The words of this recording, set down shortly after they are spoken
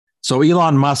So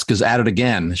Elon Musk is at it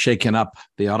again, shaking up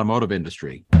the automotive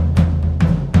industry.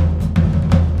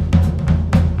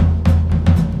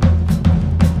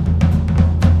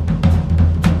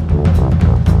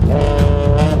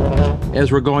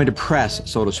 As we're going to press,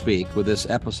 so to speak, with this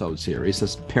episode series,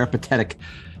 this peripatetic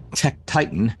tech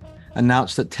titan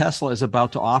announced that Tesla is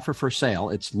about to offer for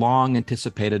sale its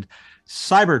long-anticipated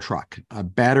Cybertruck, a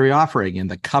battery offering in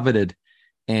the coveted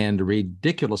and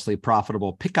ridiculously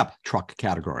profitable pickup truck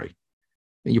category.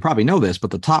 You probably know this, but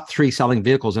the top three selling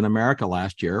vehicles in America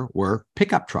last year were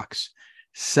pickup trucks.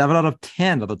 7 out of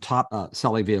 10 of the top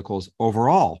selling vehicles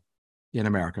overall in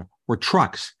America were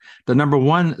trucks. The number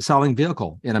one selling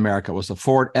vehicle in America was the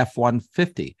Ford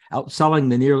F-150,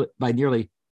 outselling by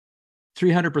nearly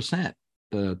 300%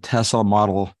 the Tesla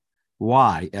Model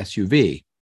Y SUV.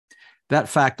 That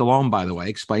fact alone, by the way,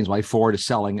 explains why Ford is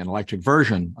selling an electric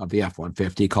version of the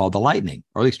F-150 called the Lightning,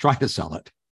 or at least trying to sell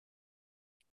it.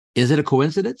 Is it a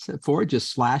coincidence that Ford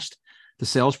just slashed the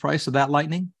sales price of that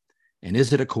Lightning? And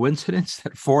is it a coincidence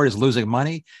that Ford is losing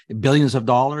money, billions of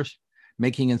dollars,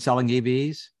 making and selling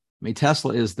EVs? I mean,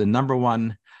 Tesla is the number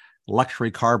one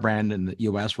luxury car brand in the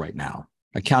US right now,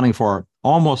 accounting for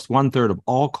almost 1/3 of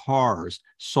all cars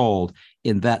sold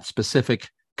in that specific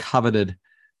coveted,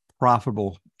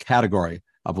 profitable category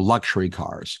of luxury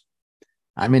cars.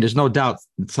 I mean, there's no doubt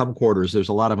in some quarters there's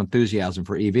a lot of enthusiasm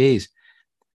for EVs.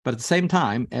 But at the same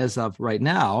time, as of right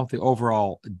now, the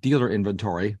overall dealer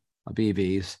inventory of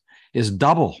EVs is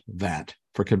double that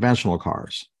for conventional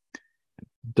cars.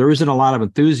 There isn't a lot of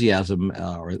enthusiasm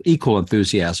or equal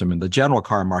enthusiasm in the general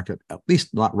car market, at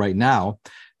least not right now,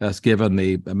 as given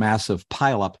the massive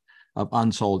pileup of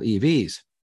unsold EVs.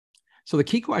 So the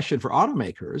key question for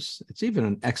automakers, it's even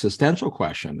an existential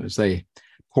question as they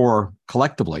pour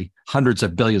collectively hundreds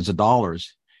of billions of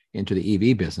dollars into the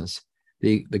EV business.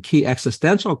 The key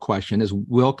existential question is,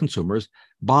 will consumers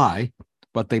buy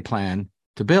what they plan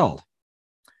to build?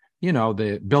 You know,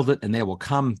 the build it and they will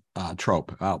come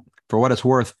trope. For what it's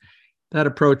worth, that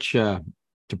approach to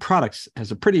products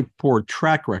has a pretty poor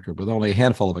track record with only a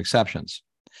handful of exceptions.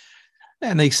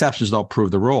 And the exceptions don't prove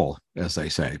the rule, as they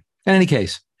say. In any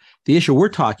case, the issue we're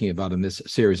talking about in this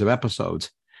series of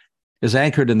episodes is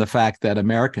anchored in the fact that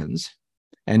Americans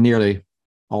and nearly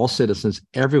all citizens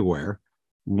everywhere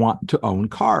want to own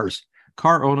cars.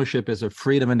 Car ownership is a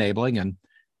freedom-enabling and,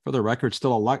 for the record,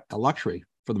 still a luxury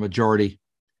for the majority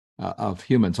of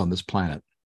humans on this planet.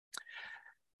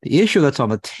 The issue that's on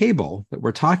the table that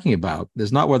we're talking about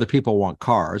is not whether people want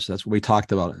cars. That's what we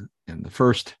talked about in the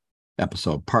first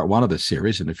episode, part one of this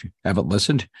series. And if you haven't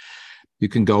listened, you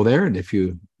can go there. And if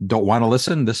you don't want to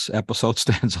listen, this episode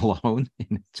stands alone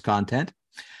in its content.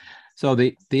 So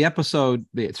the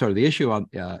issue on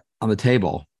the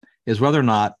table is whether or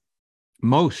not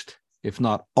most, if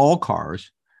not all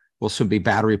cars, will soon be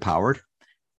battery powered,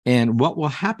 and what will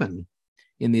happen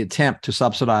in the attempt to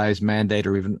subsidize, mandate,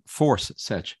 or even force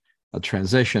such a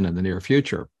transition in the near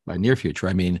future. By near future,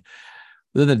 I mean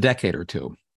within a decade or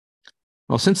two.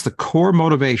 Well, since the core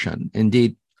motivation,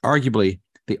 indeed, arguably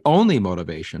the only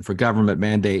motivation for government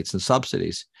mandates and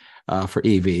subsidies for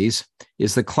EVs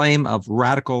is the claim of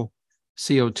radical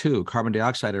CO2, carbon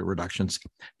dioxide reductions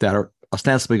that are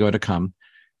ostensibly going to come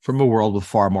from a world with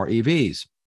far more EVs.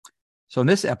 So in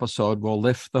this episode, we'll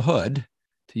lift the hood,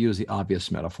 to use the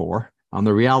obvious metaphor, on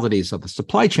the realities of the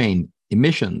supply chain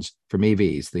emissions from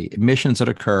EVs, the emissions that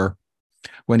occur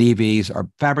when EVs are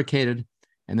fabricated,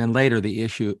 and then later the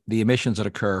emissions that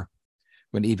occur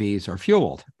when EVs are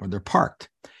fueled, when they're parked.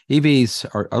 EVs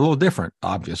are a little different,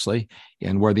 obviously,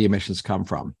 in where the emissions come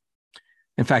from.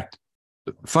 In fact,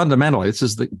 fundamentally,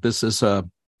 this is a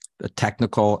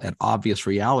technical and obvious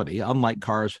reality. Unlike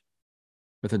cars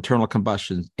with internal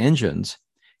combustion engines,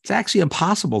 it's actually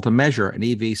impossible to measure an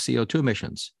EV CO2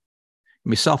 emissions. I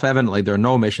mean, self-evidently, there are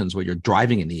no emissions when you're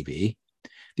driving an EV.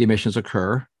 The emissions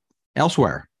occur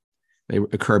elsewhere. They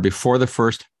occur before the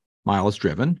first mile is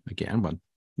driven, again, when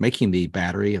making the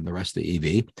battery and the rest of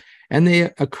the EV. And they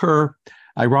occur,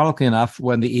 ironically enough,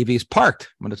 when the EV is parked,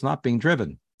 when it's not being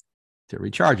driven, to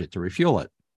recharge it, to refuel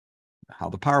it, how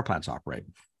the power plants operate.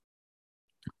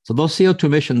 So those CO2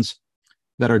 emissions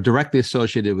that are directly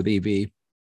associated with EV,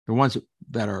 the ones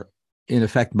that are in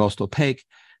effect most opaque,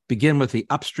 begin with the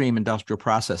upstream industrial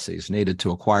processes needed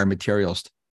to acquire materials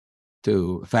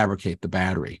to fabricate the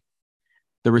battery.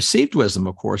 The received wisdom,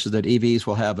 of course, is that EVs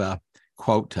will have a,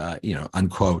 quote,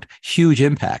 unquote, huge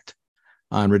impact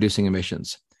on reducing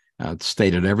emissions. It's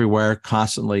stated everywhere,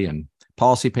 constantly in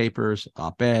policy papers,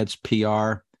 op-eds,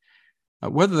 PR.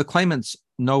 Whether the claimants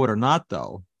know it or not,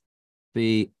 though,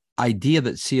 the idea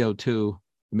that CO2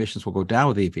 emissions will go down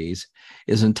with EVs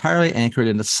is entirely anchored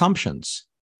in assumptions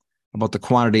about the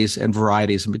quantities and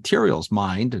varieties of materials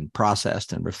mined and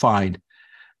processed and refined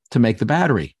to make the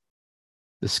battery.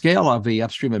 The scale of the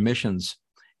upstream emissions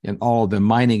in all of the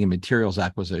mining and materials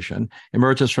acquisition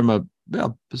emerges from a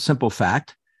simple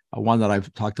fact, one that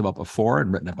I've talked about before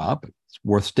and written about, but it's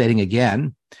worth stating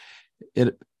again.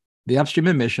 The upstream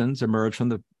emissions emerge from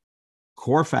the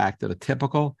core fact that a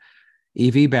typical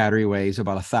EV battery weighs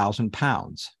about 1,000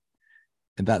 pounds.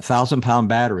 And that 1,000-pound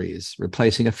battery is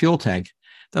replacing a fuel tank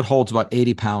that holds about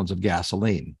 80 pounds of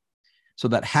gasoline. So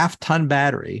that half-ton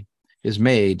battery is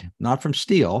made not from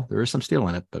steel, there is some steel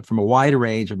in it, but from a wide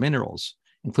range of minerals,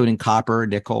 including copper,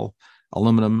 nickel,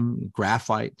 aluminum,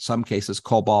 graphite, some cases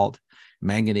cobalt,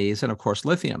 manganese, and of course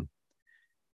lithium.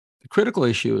 The critical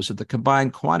issue is that the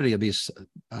combined quantity of these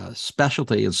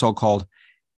specialty and so-called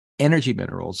energy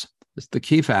minerals, the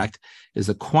key fact is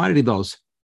the quantity of those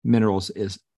minerals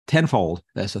is tenfold,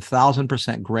 that's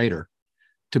 1,000% greater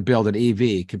to build an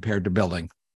EV compared to building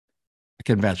a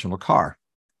conventional car.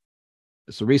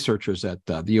 As the researchers at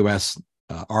the U.S.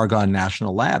 Argonne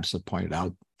National Labs have pointed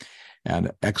out,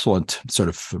 an excellent sort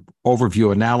of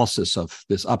overview analysis of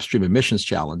this upstream emissions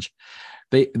challenge.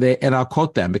 They and I'll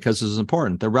quote them because this is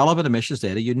important. The relevant emissions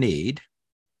data you need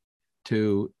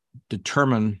to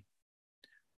determine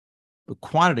the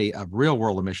quantity of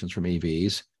real-world emissions from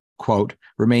EVs, quote,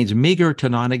 remains meager to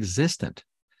non-existent,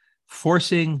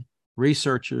 forcing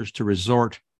researchers to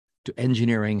resort to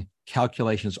engineering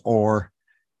calculations or,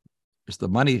 is the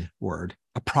money word,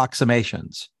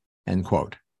 approximations, end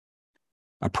quote.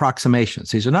 Approximations.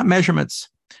 These are not measurements.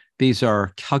 These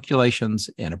are calculations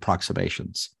and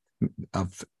approximations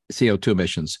of CO2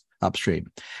 emissions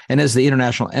upstream. And as the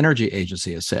International Energy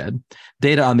Agency has said,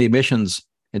 data on the emissions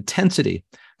intensity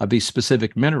of these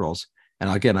specific minerals, and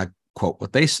again, I quote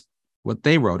what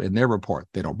they wrote in their report.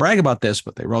 They don't brag about this,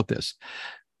 but they wrote this.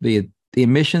 The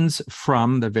emissions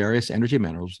from the various energy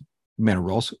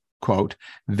minerals, quote,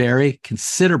 vary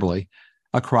considerably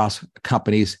across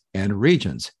companies and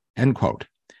regions, end quote.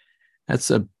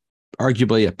 That's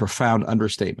arguably a profound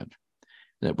understatement.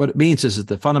 What it means is that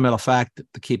the fundamental fact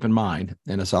to keep in mind,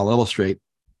 and as I'll illustrate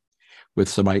with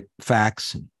some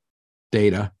facts and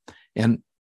data, and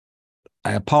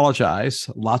I apologize,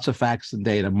 lots of facts and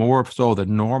data, more so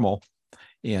than normal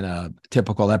in a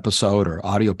typical episode or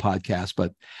audio podcast,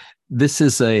 but this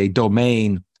is a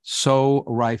domain so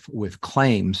rife with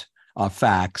claims of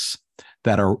facts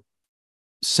that are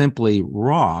simply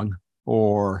wrong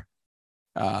or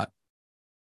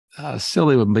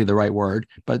silly wouldn't be the right word,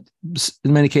 but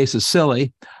in many cases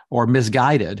silly or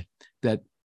misguided, that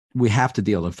we have to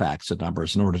deal in facts and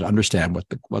numbers in order to understand what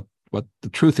the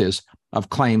truth is of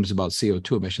claims about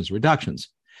CO2 emissions reductions.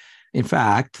 In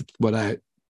fact, what I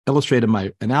illustrated in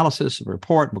my analysis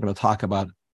report, we're going to talk about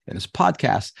in this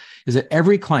podcast, is that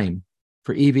every claim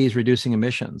for EVs reducing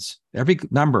emissions, every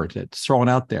number that's thrown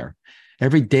out there,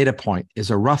 every data point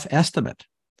is a rough estimate,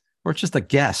 or it's just a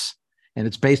guess. And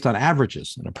it's based on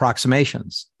averages and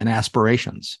approximations and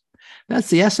aspirations. That's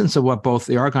the essence of what both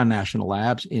the Argonne National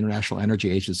Labs, International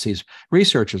Energy Agency's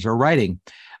researchers are writing,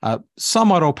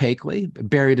 somewhat opaquely,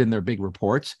 buried in their big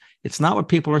reports. It's not what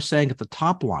people are saying at the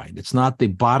top line. It's not the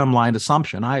bottom line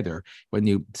assumption either when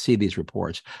you see these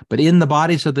reports. But in the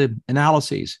bodies of the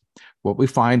analyses, what we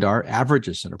find are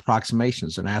averages and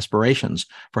approximations and aspirations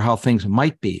for how things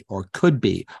might be or could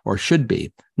be or should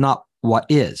be, not what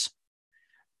is.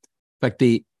 In fact,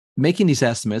 making these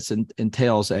estimates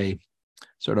entails a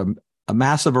sort of a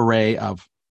massive array of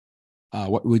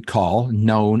what we'd call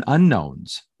known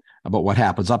unknowns about what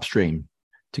happens upstream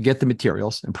to get the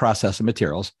materials and process the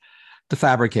materials to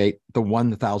fabricate the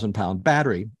 1,000-pound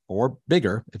battery, or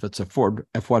bigger, if it's a Ford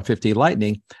F-150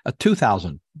 Lightning, a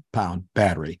 2,000-pound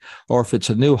battery, or if it's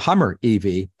a new Hummer EV,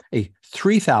 a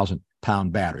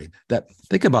 3,000-pound battery.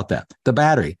 Think about that. The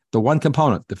battery, the one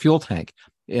component, the fuel tank,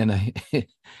 in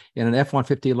an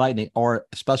F-150 Lightning, or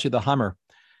especially the Hummer,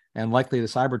 and likely the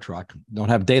Cybertruck, don't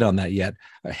have data on that yet,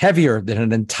 heavier than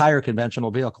an entire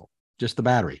conventional vehicle, just the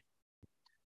battery.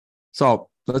 So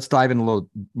let's dive in a little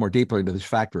more deeply into these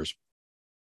factors,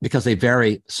 because they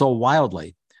vary so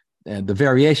wildly, and the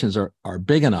variations are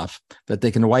big enough that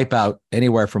they can wipe out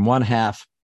anywhere from 1/2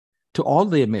 to all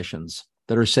the emissions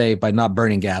that are saved by not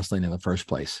burning gasoline in the first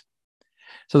place.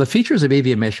 So the features of EV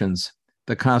emissions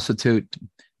that constitute,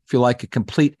 if you like, a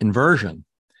complete inversion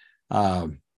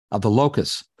of the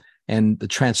locus and the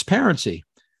transparency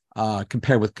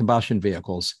compared with combustion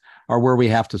vehicles are where we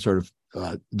have to sort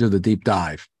of do the deep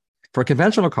dive. For a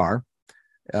conventional car,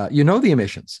 you know the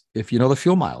emissions. If you know the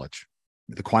fuel mileage,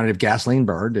 the quantity of gasoline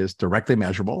burned is directly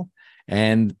measurable,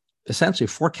 and essentially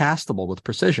forecastable with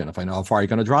precision. If I know how far you're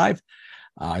going to drive,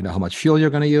 I know how much fuel you're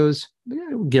going to use,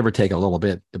 give or take a little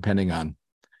bit, depending on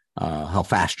how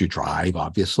fast you drive,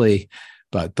 obviously.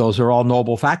 But those are all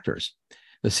knowable factors.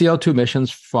 The CO2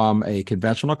 emissions from a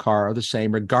conventional car are the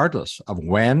same regardless of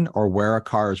when or where a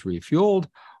car is refueled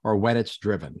or when it's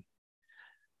driven.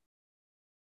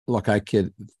 Look, I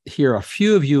could hear a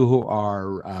few of you who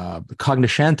are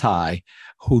cognoscenti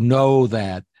who know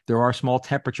that there are small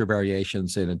temperature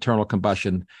variations in internal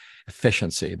combustion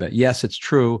efficiency. That yes, it's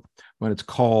true, when it's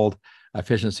cold,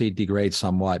 efficiency degrades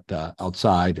somewhat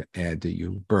outside, and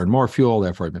you burn more fuel,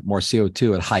 therefore more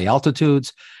CO2 at high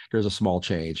altitudes. There's a small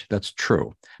change. That's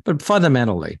true. But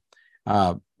fundamentally,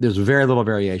 there's very little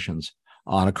variations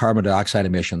on a carbon dioxide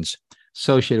emissions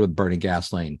associated with burning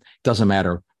gasoline. It doesn't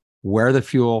matter where the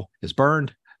fuel is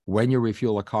burned, when you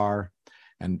refuel a car,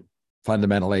 and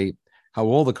fundamentally how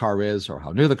old the car is or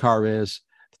how new the car is,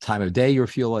 the time of day you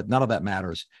refuel it, none of that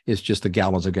matters. It's just the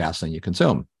gallons of gasoline you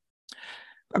consume.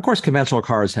 Of course, conventional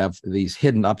cars have these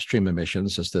hidden upstream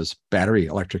emissions, just as battery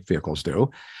electric vehicles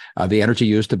do. The energy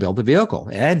used to build the vehicle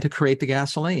and to create the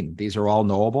gasoline. These are all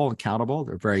knowable and countable.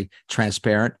 They're very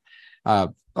transparent.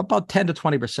 About 10 to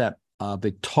 20% of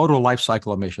the total life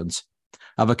cycle emissions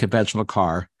of a conventional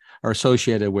car are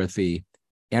associated with the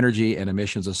energy and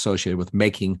emissions associated with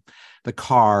making the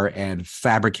car and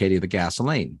fabricating the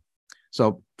gasoline.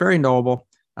 So very knowable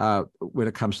when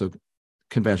it comes to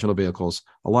conventional vehicles,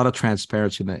 a lot of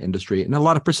transparency in the industry and a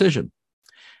lot of precision.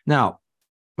 Now,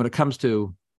 when it comes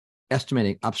to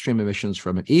estimating upstream emissions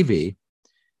from an EV,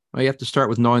 well, you have to start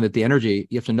with knowing that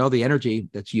you have to know the energy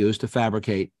that's used to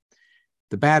fabricate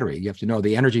the battery. You have to know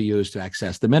the energy used to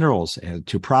access the minerals and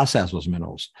to process those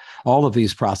minerals. All of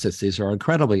these processes are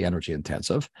incredibly energy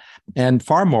intensive and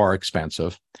far more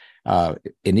expensive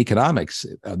in economics,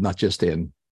 not just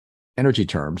in energy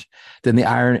terms, than the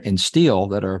iron and steel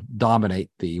that dominate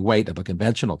the weight of a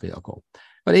conventional vehicle.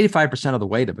 But 85% of the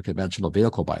weight of a conventional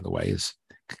vehicle, by the way,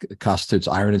 constitutes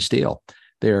iron and steel.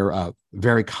 They're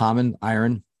very common.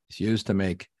 Iron is used to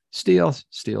make steel.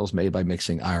 Steel is made by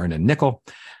mixing iron and nickel.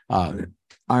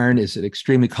 Iron is an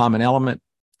extremely common element,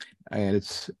 and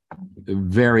it's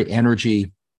very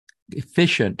energy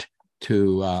efficient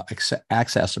to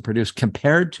access and produce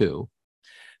compared to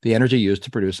the energy used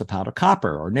to produce a pound of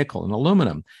copper or nickel and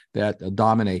aluminum that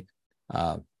dominate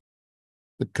the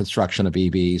construction of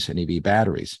EVs and EV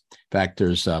batteries. In fact,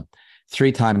 there's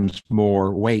 3 times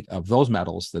more weight of those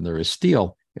metals than there is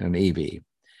steel in an EV.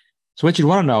 So what you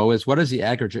want to know is, what is the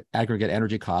aggregate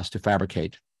energy cost to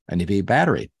fabricate an EV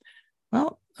battery?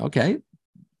 Well, okay,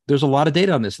 there's a lot of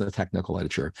data on this in the technical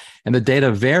literature, and the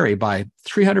data vary by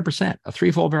 300%, a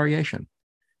threefold variation.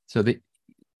 So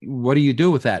what do you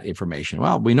do with that information?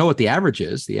 Well, we know what the average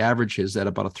is. The average is that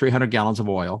about 300 gallons of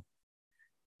oil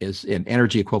is, in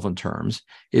energy equivalent terms,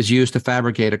 is used to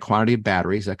fabricate a quantity of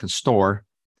batteries that can store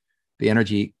the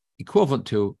energy equivalent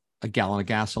to a gallon of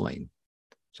gasoline.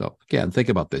 So again, think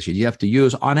about this. You have to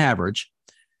use, on average,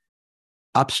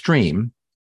 upstream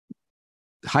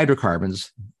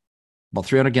hydrocarbons, about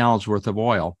 300 gallons worth of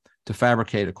oil, to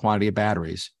fabricate a quantity of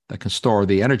batteries that can store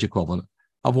the energy equivalent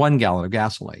of 1 gallon of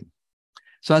gasoline.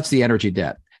 So that's the energy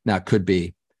debt. Now, it could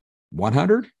be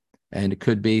 100, and it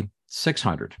could be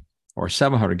 600 or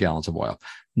 700 gallons of oil.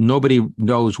 Nobody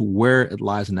knows where it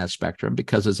lies in that spectrum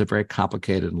because it's a very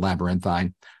complicated and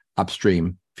labyrinthine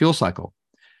upstream fuel cycle.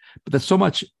 But that so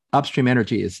much upstream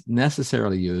energy is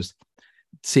necessarily used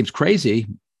seems crazy,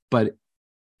 but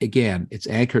again, it's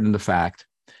anchored in the fact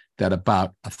that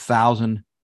about the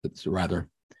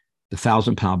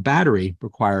 1,000-pound battery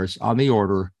requires on the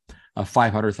order of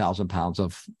 500,000 pounds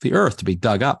of the earth to be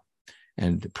dug up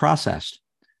and processed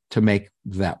to make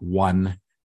that one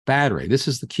battery. This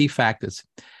is the key fact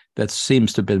that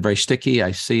seems to have been very sticky.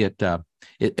 I see it.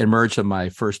 It emerged in my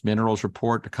first minerals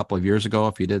report a couple of years ago.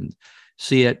 If you didn't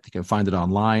see it, you can find it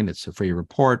online. It's a free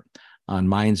report on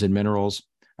mines and minerals,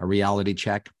 a reality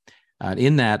check.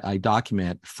 In that, I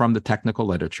document from the technical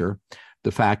literature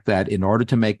the fact that in order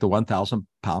to make the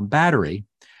 1,000-pound battery,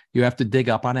 you have to dig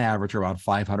up on average around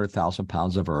 500,000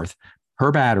 pounds of earth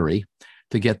per battery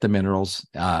to get the minerals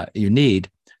you need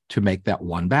to make that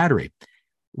one battery.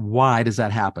 Why does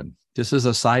that happen? This is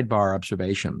a sidebar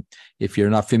observation. If you're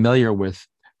not familiar with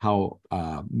how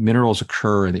minerals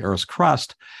occur in the Earth's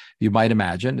crust, you might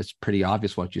imagine, it's pretty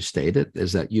obvious what you stated,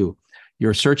 is that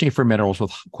you're searching for minerals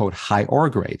with, quote, high ore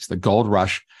grades. The gold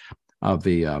rush of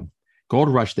the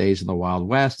gold rush days in the Wild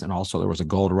West, and also there was a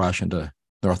gold rush into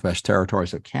Northwest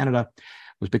Territories of Canada,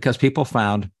 was because people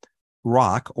found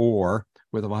rock ore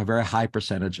with a very high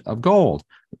percentage of gold.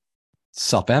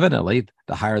 Self-evidently,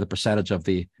 the higher the percentage of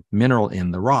the mineral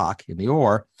in the rock, in the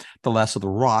ore, the less of the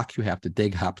rock you have to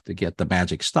dig up to get the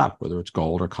magic stuff, whether it's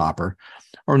gold or copper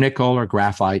or nickel or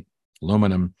graphite,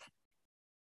 aluminum.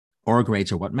 Ore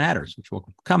grades are what matters, which we'll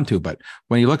come to. But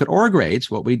when you look at ore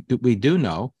grades, what we do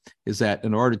know is that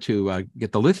in order to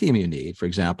get the lithium you need, for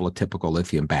example, a typical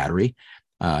lithium battery,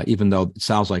 even though it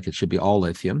sounds like it should be all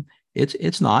lithium,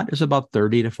 it's not. There's about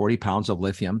 30 to 40 pounds of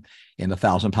lithium in a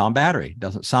 1,000-pound battery.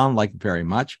 Doesn't sound like very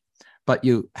much, but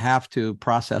you have to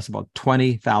process about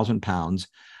 20,000 pounds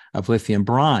of lithium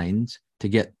brines to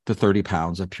get the 30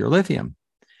 pounds of pure lithium.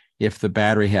 If the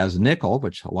battery has nickel,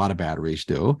 which a lot of batteries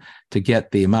do, to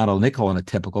get the amount of nickel in a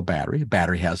typical battery, a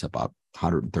battery has about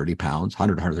 130 pounds,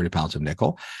 130 pounds of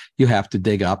nickel, you have to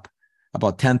dig up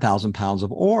about 10,000 pounds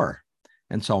of ore,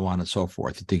 and so on and so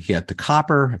forth. To get the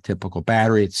copper, a typical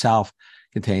battery itself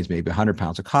contains maybe 100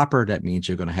 pounds of copper. That means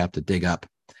you're going to have to dig up,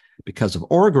 because of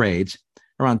ore grades,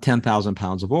 around 10,000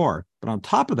 pounds of ore. But on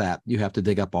top of that, you have to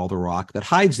dig up all the rock that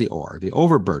hides the ore, the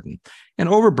overburden. And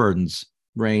overburdens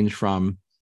range from,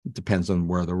 it depends on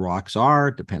where the rocks are,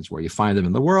 it depends where you find them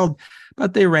in the world,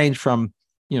 but they range from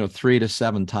 3 to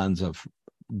 7 tons of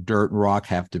dirt and rock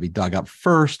have to be dug up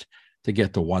first to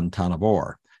get to 1 ton of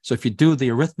ore. So if you do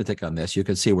the arithmetic on this, you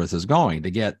can see where this is going.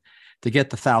 To get the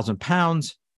 1,000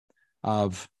 pounds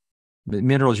of the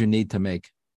minerals you need to make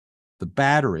the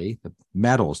battery, the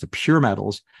metals, the pure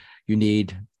metals, you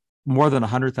need more than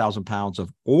 100,000 pounds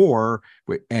of ore,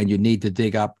 and you need to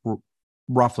dig up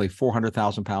roughly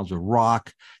 400,000 pounds of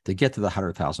rock to get to the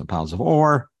 100,000 pounds of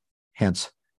ore. Hence,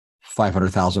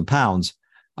 500,000 pounds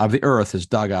of the earth is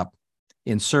dug up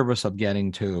in service of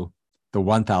getting to the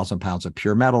 1,000 pounds of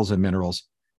pure metals and minerals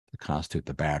that constitute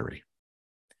the battery.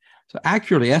 So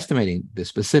accurately estimating the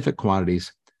specific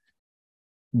quantities,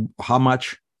 how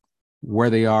much, where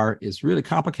they are, is really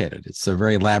complicated. It's a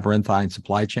very labyrinthine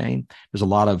supply chain. There's a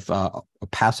lot of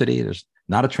opacity. There's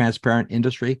not a transparent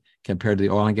industry compared to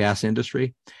the oil and gas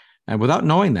industry. And without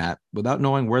knowing that, without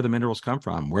knowing where the minerals come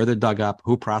from, where they're dug up,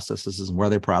 who processes and where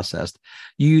they're processed,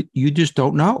 you just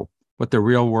don't know what the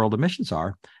real world emissions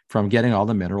are from getting all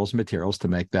the minerals and materials to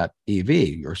make that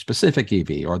EV or specific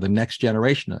EV or the next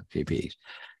generation of EVs.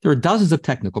 There are dozens of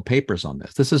technical papers on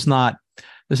this. This is not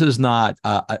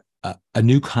a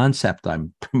new concept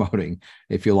I'm promoting,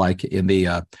 if you like, in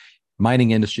the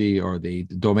mining industry or the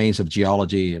domains of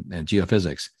geology and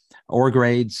geophysics. Ore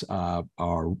grades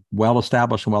are well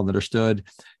established and well understood.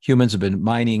 Humans have been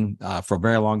mining for a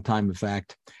very long time. In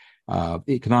fact,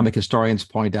 economic historians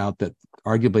point out that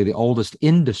arguably the oldest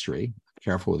industry,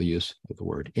 careful with the use of the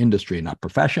word industry, not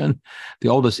profession, the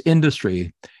oldest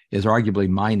industry is arguably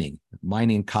mining.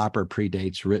 Mining copper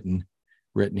predates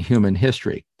written human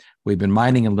history. We've been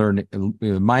mining and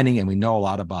and we know a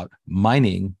lot about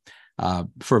mining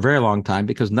for a very long time,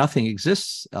 because nothing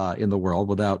exists in the world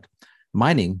without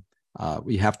mining.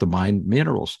 We have to mine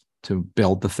minerals to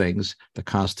build the things that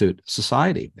constitute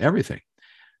society, everything.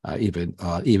 Even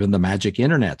the magic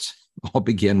internets all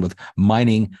begin with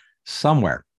mining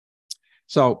somewhere.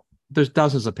 So there's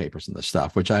dozens of papers in this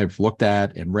stuff, which I've looked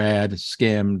at and read,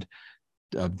 skimmed,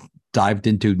 dived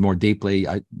into more deeply.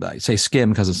 I say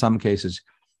skim because in some cases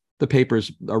the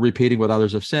papers are repeating what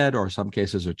others have said, or some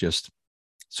cases are just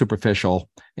superficial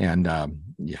and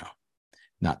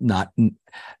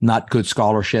not good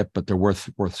scholarship, but they're worth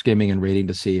skimming and reading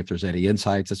to see if there's any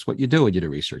insights. That's what you do when you do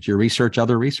research. You research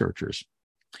other researchers.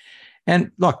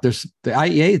 And look, the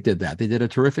IEA did that. They did a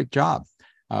terrific job.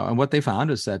 And what they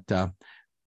found is that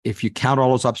if you count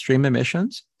all those upstream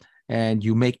emissions and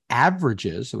you make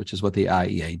averages, which is what the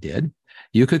IEA did,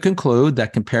 you could conclude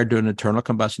that compared to an internal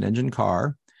combustion engine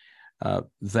car,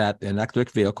 that an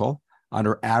electric vehicle,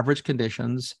 under average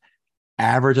conditions,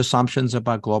 average assumptions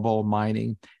about global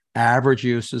mining, average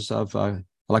uses of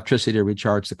electricity to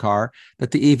recharge the car, that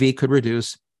the EV could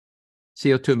reduce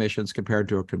CO2 emissions compared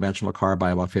to a conventional car by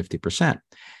about 50%.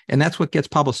 And that's what gets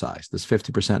publicized, this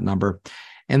 50% number.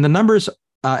 And the numbers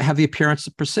have the appearance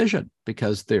of precision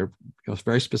because they're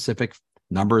very specific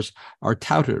numbers are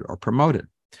touted or promoted.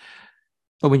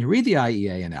 But when you read the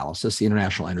IEA analysis, the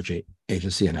International Energy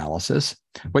Agency analysis,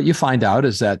 what you find out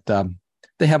is that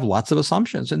they have lots of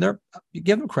assumptions, and you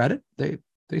give them credit. They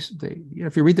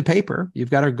if you read the paper, you've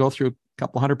got to go through a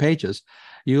couple hundred pages.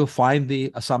 You'll find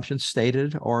the assumptions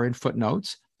stated or in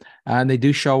footnotes, and they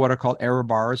do show what are called error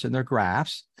bars in their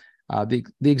graphs. The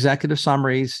executive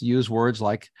summaries use words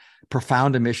like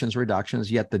profound emissions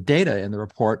reductions, yet the data in the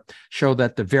report show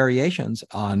that the variations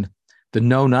on the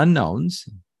known unknowns,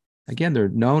 again, they're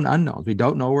known unknowns. We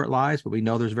don't know where it lies, but we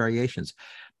know there's variations.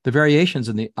 The variations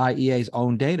in the IEA's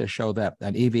own data show that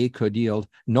an EV could yield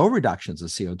no reductions in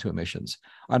CO2 emissions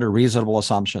under reasonable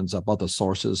assumptions about the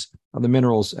sources of the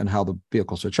minerals and how the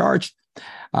vehicles are charged.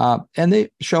 And they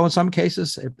show in some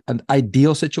cases an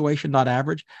ideal situation, not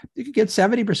average, you could get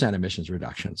 70% emissions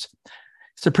reductions.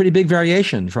 It's a pretty big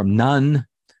variation from none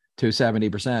to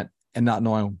 70% and not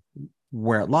knowing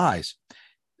where it lies.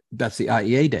 That's the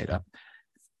IEA data.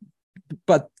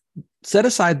 But set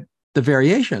aside the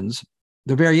variations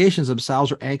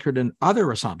themselves are anchored in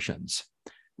other assumptions.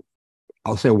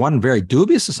 I'll say one very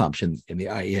dubious assumption in the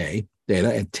IEA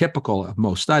data, and typical of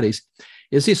most studies,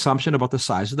 is the assumption about the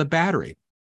size of the battery.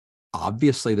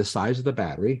 Obviously, the size of the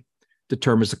battery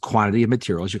determines the quantity of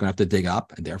materials you're going to have to dig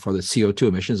up, and therefore the CO2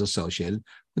 emissions associated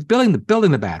with building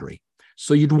the battery.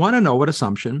 So you'd want to know what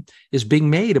assumption is being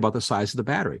made about the size of the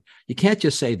battery. You can't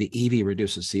just say the EV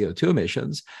reduces CO2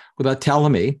 emissions without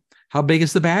telling me how big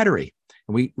is the battery.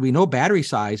 And we know battery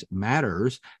size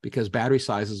matters because battery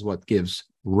size is what gives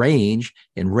range,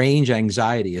 and range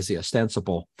anxiety is the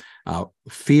ostensible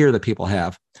fear that people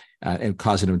have and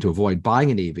causing them to avoid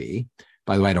buying an EV.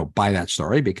 By the way, I don't buy that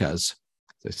story because,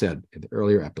 as I said in the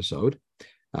earlier episode,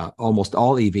 almost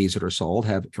all EVs that are sold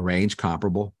have a range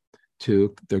comparable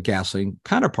to their gasoline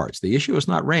counterparts. The issue is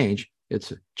not range,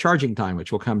 it's charging time,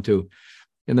 which we'll come to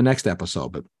in the next episode.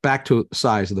 But back to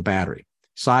size of the battery.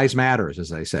 Size matters, as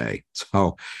they say.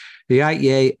 So the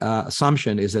IEA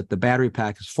assumption is that the battery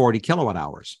pack is 40 kilowatt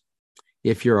hours.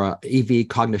 If you're a EV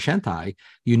cognoscenti,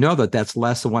 you know that that's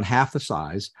less than 1/2 the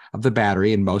size of the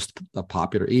battery in most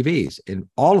popular EVs. In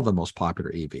all of the most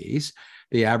popular EVs,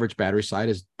 the average battery size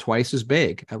is twice as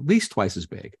big, at least twice as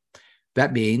big.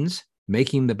 That means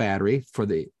making the battery for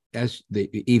the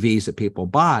EVs that people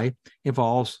buy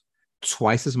involves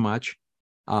twice as much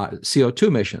CO2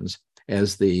 emissions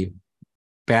as the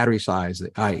battery size the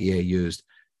IEA used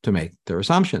to make their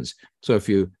assumptions. So if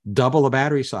you double the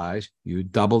battery size, you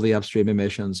double the upstream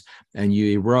emissions, and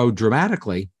you erode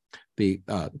dramatically the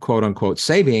quote unquote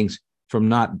savings from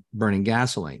not burning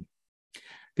gasoline.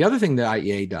 The other thing the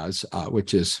IEA does,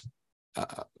 which is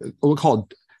we'll call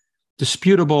it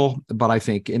disputable, but I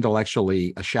think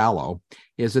intellectually shallow,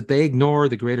 is that they ignore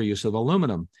the greater use of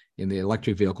aluminum in the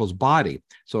electric vehicle's body.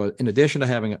 So in addition to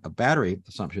having a battery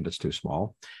assumption that's too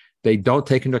small, they don't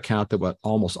take into account that what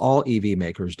almost all EV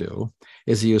makers do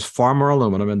is they use far more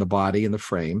aluminum in the body and the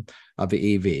frame of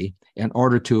the EV in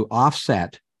order to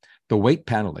offset the weight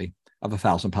penalty of a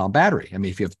 1,000-pound battery. I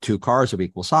mean, if you have two cars of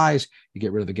equal size, you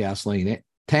get rid of the gasoline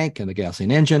tank and the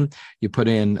gasoline engine, you put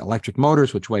in electric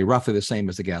motors, which weigh roughly the same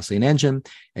as the gasoline engine,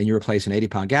 and you replace an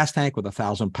 80-pound gas tank with a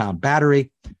 1,000-pound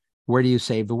battery. Where do you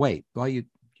save the weight? Well, you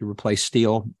replace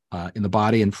steel in the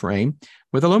body and frame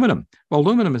with aluminum. Well,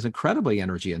 aluminum is incredibly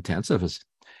energy intensive, as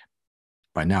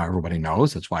by now everybody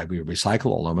knows. That's why we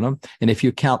recycle aluminum. And if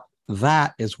you count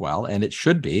that as well, and it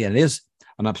should be, and it is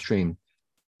an upstream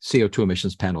CO2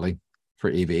 emissions penalty for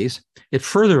EVs, it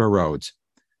further erodes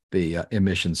the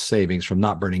emissions savings from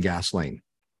not burning gasoline.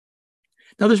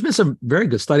 Now, there's been some very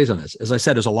good studies on this. As I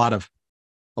said, there are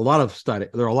a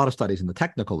lot of studies in the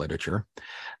technical literature,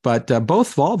 but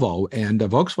both Volvo and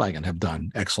Volkswagen have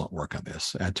done excellent work on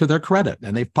this, to their credit,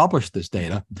 and they've published this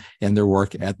data in their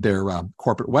work at their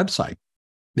corporate website.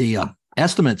 The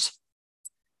estimates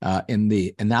in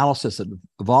the analysis that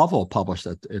Volvo published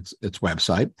at its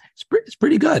website, it's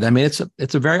pretty good. I mean,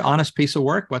 it's a very honest piece of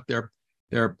work. What they're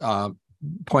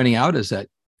pointing out is that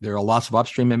there are lots of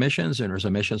upstream emissions, and there's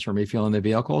emissions from refueling the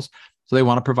vehicles. So they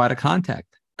want to provide a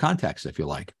context, if you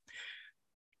like.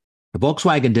 The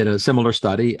Volkswagen did a similar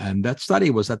study, and that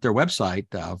study was at their website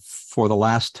for the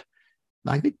last,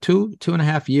 I think, two and a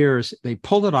half years. They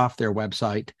pulled it off their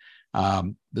website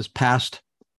this past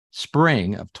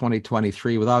spring of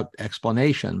 2023 without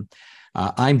explanation.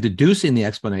 I'm deducing the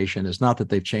explanation is not that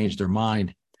they've changed their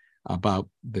mind about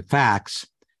the facts,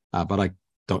 but I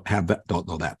don't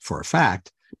know that for a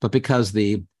fact, but because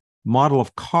the model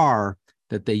of car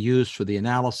that they used for the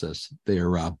analysis,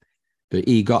 the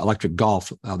electric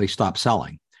Golf, they stopped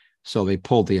selling. So they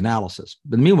pulled the analysis.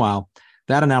 But meanwhile,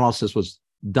 that analysis was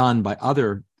done by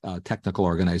other technical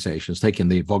organizations, taking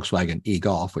the Volkswagen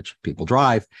e-Golf, which people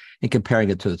drive, and comparing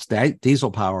it to its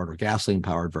diesel-powered or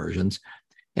gasoline-powered versions.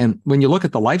 And when you look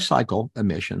at the life cycle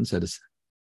emissions, that is,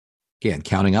 again,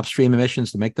 counting upstream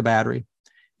emissions to make the battery,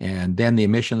 and then the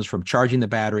emissions from charging the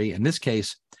battery, in this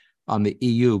case, on the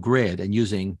EU grid, and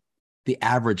using the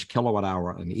average kilowatt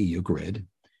hour on the EU grid,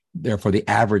 therefore the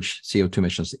average CO2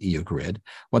 emissions to the EU grid.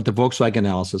 What the Volkswagen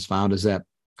analysis found is that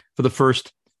for the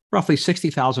first roughly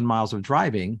 60,000 miles of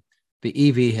driving, the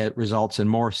EV results in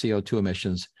more CO2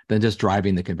 emissions than just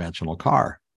driving the conventional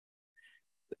car.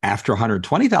 After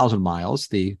 120,000 miles,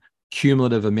 the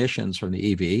cumulative emissions from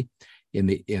the EV in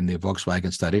the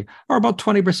Volkswagen study are about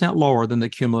 20% lower than the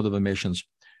cumulative emissions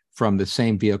from the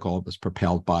same vehicle that's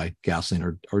propelled by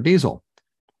gasoline or diesel.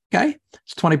 Okay,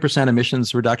 it's 20%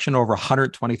 emissions reduction over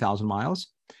 120,000 miles.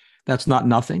 That's not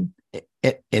nothing.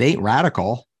 It ain't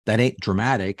radical. That ain't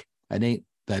dramatic. That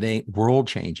ain't world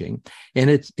changing. And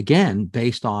it's, again,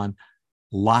 based on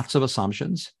lots of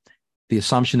assumptions. The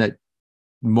assumption that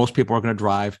most people are going to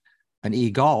drive an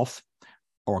e-Golf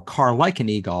or a car like an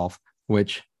e-Golf,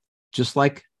 which just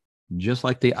like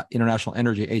the International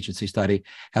Energy Agency study,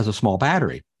 has a small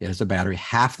battery. It has a battery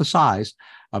half the size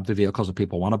of the vehicles that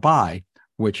people want to buy,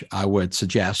 which I would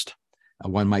suggest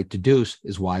one might deduce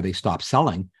is why they stopped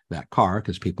selling that car,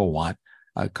 because people want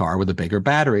a car with a bigger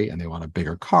battery and they want a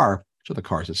bigger car, so the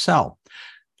cars that sell.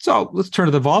 So let's turn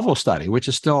to the Volvo study, which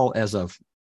is still, as of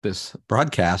this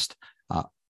broadcast,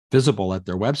 visible at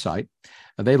their website.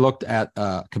 They looked at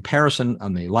a comparison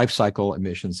on the life cycle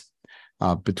emissions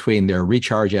between their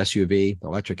recharge SUV, the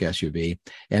electric SUV,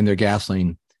 and their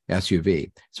gasoline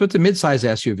SUV. So it's a mid-size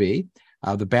SUV.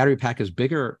 The battery pack is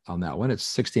bigger on that one. It's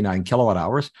 69 kilowatt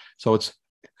hours. So it's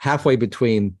halfway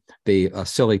between the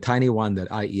silly tiny one that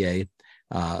IEA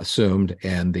assumed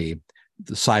and the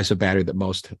size of battery that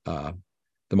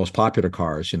the most popular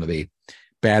cars, the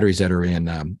batteries that are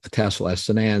in Tesla S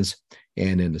sedans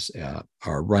and in this,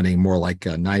 are running more like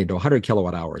 90 to 100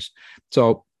 kilowatt hours.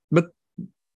 So, but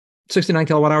 69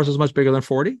 kilowatt hours is much bigger than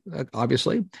 40,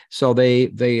 obviously. So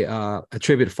they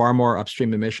attribute far more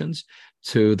upstream emissions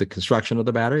to the construction of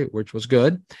the battery, which was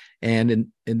good. And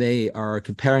they are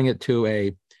comparing it to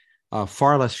a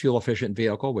far less fuel efficient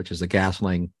vehicle, which is a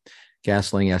gasoline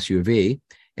SUV.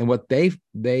 And what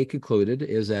they concluded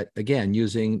is that, again,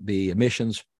 using the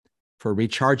emissions for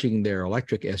recharging their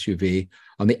electric SUV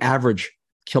on the average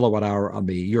kilowatt hour on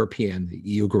the European, the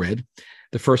EU grid,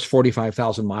 the first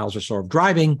 45,000 miles or so of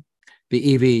driving,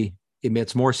 the EV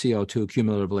emits more CO2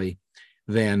 cumulatively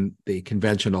than the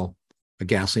conventional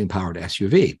gasoline-powered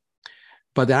SUV.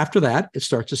 But after that, it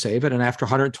starts to save it. And after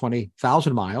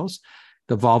 120,000 miles,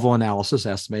 the Volvo analysis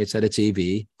estimates that its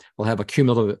EV will have a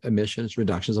cumulative emissions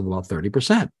reductions of about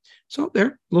 30%. So they're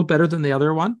a little better than the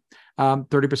other one.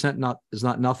 30% is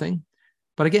not nothing.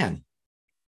 But again,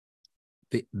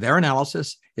 their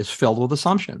analysis is filled with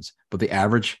assumptions. But the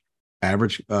average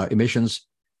emissions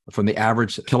from the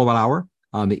average kilowatt hour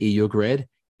on the EU grid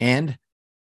and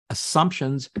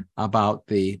assumptions about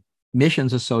the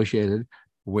emissions associated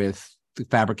with the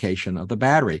fabrication of the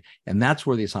battery. And that's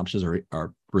where the assumptions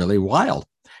are really wild.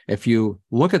 If you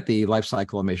look at the life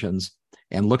cycle emissions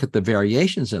and look at the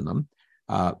variations in them,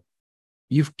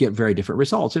 you get very different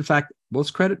results. In fact,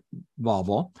 let's credit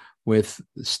Volvo with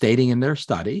stating in their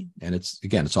study, and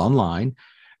it's online,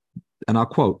 and I'll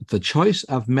quote, "The choice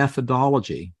of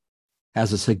methodology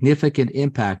has a significant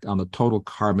impact on the total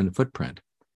carbon footprint,"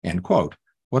 end quote.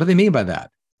 What do they mean by that?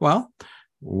 Well,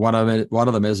 one of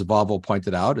them, as Volvo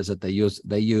pointed out, is that they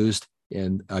used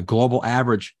in a global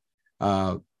average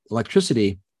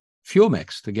electricity fuel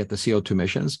mix to get the CO2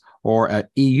 emissions, or an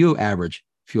EU average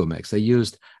fuel mix. They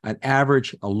used a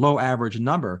low average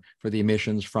number for the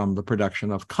emissions from the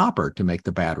production of copper to make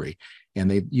the battery.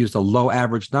 And they used a low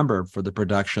average number for the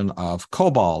production of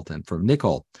cobalt and from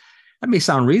nickel. That may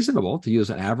sound reasonable to use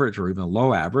an average or even a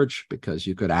low average, because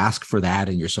you could ask for that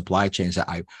in your supply chains.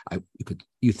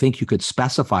 You think you could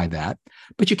specify that,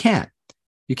 but you can't.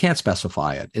 You can't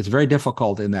specify it. It's very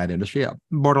difficult in that industry,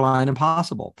 borderline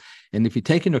impossible. And if you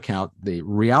take into account the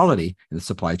reality in the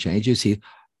supply chains, you see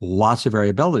lots of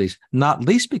variabilities, not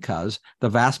least because the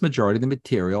vast majority of the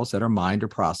materials that are mined or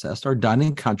processed are done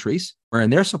in countries where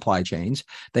in their supply chains,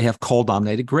 they have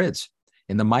coal-dominated grids.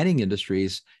 In the mining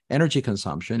industries, energy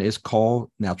consumption is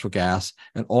coal, natural gas,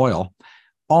 and oil,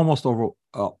 almost over,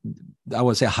 I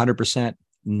would say 100%,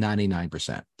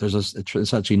 99%. There's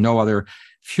essentially no other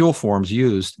fuel forms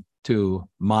used to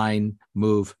mine,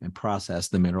 move, and process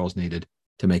the minerals needed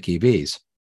to make EVs.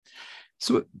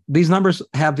 So these numbers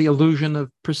have the illusion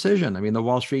of precision. I mean, the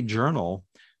Wall Street Journal,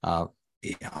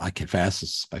 I confess,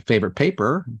 it's my favorite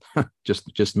paper,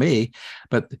 just me,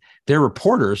 but their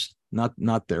reporters,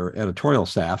 not their editorial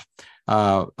staff,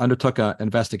 undertook an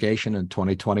investigation in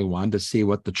 2021 to see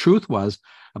what the truth was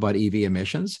about EV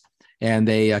emissions. And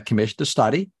they commissioned a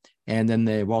study, and then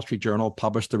the Wall Street Journal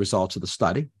published the results of the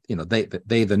study.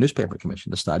 The newspaper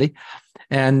commissioned the study,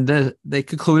 and they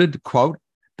concluded, quote,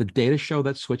 "The data show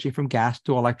that switching from gas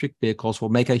to electric vehicles will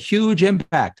make a huge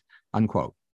impact,"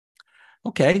 unquote.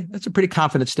 Okay, that's a pretty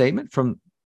confident statement from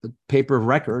the paper of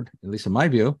record, at least in my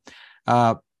view.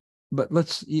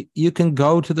 but you can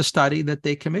go to the study that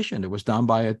they commissioned. It was done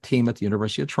by a team at the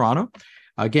University of Toronto.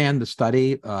 Again, the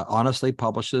study honestly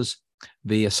publishes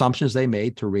the assumptions they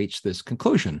made to reach this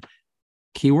conclusion.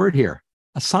 Key word here,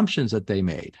 assumptions that they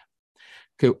made.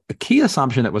 Okay, a key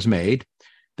assumption that was made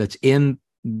that's in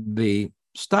the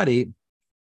study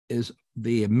is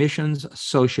the emissions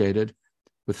associated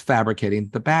with fabricating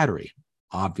the battery.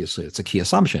 Obviously, it's a key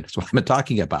assumption. It's what I've been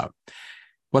talking about.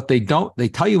 What they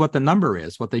tell you what the number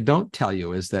is. What they don't tell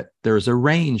you is that there is a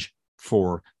range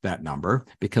for that number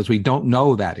because we don't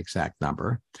know that exact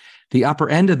number. The upper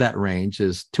end of that range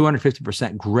is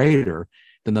 250% greater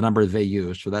than the number they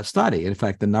used for that study. In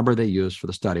fact, the number they used for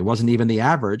the study wasn't even the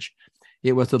average.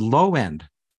 It was the low end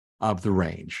of the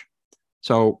range.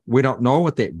 So we don't know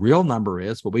what the real number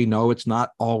is, but we know it's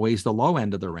not always the low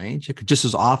end of the range. It could just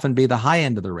as often be the high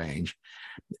end of the range.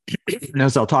 And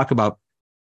as I'll talk about,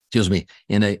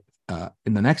 in the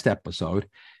next episode,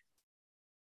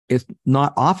 it's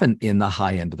not often in the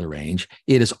high end of the range.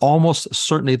 It is almost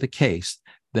certainly the case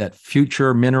that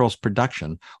future minerals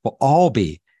production will all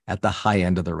be at the high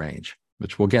end of the range,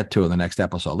 which we'll get to in the next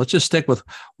episode. Let's just stick with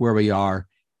where we are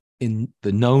in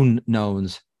the known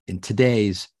knowns in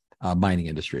today's mining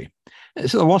industry.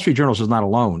 So the Wall Street Journal is not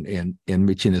alone in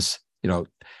reaching this,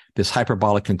 this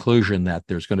hyperbolic conclusion that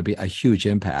there's going to be a huge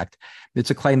impact.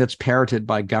 It's a claim that's parroted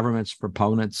by governments,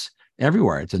 proponents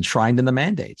everywhere. It's enshrined in the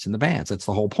mandates and the bans. That's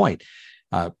the whole point.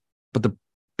 But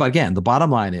again, the bottom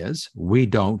line is we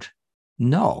don't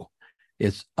know.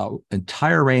 It's an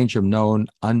entire range of known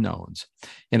unknowns.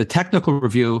 In a technical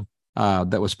review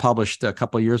that was published a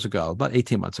couple of years ago, about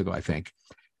 18 months ago, I think,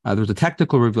 there was a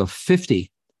technical review of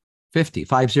 50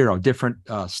 different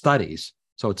studies.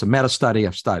 So it's a meta study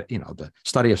of the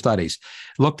study of studies,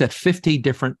 looked at 50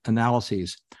 different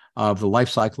analyses of the life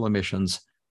cycle emissions,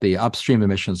 the upstream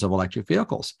emissions of electric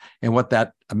vehicles. And what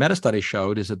that meta study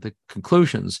showed is that the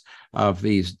conclusions of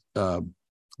these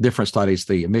different studies,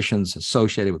 the emissions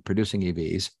associated with producing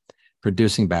EVs,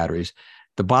 producing batteries,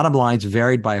 the bottom lines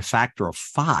varied by a factor of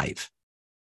 5.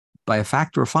 By a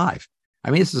factor of 5.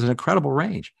 I mean, this is an incredible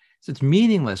range. So it's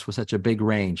meaningless with such a big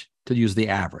range to use the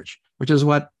average, which is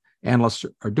what analysts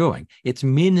are doing. It's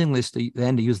meaningless to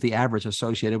use the average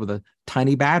associated with a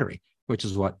tiny battery, which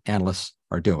is what analysts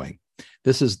are doing.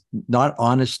 This is not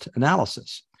honest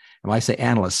analysis. And when I say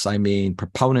analysts, I mean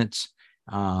proponents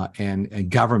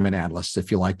and government analysts, if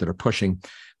you like, that are pushing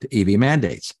the EV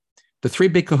mandates. The three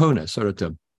big kahunas, sort of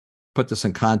to put this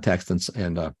in context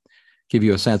and give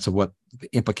you a sense of what the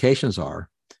implications are.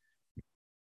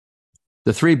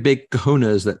 The three big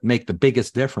kahunas that make the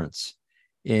biggest difference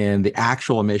in the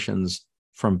actual emissions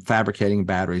from fabricating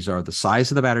batteries are the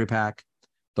size of the battery pack,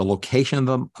 the location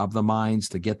of the mines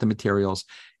to get the materials,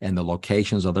 and the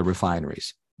locations of the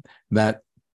refineries. That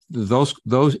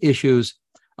those issues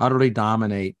utterly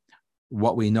dominate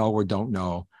what we know or don't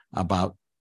know about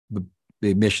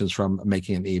the emissions from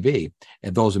making an EV.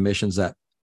 And those emissions that,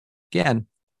 again,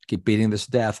 keep beating this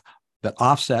to death, that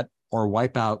offset or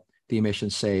wipe out the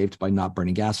emissions saved by not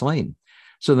burning gasoline.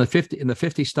 So in the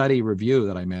 50 study review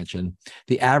that I mentioned,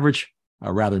 the average,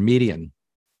 median,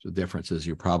 the difference is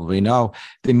you probably know,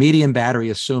 the median battery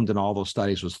assumed in all those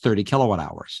studies was 30 kilowatt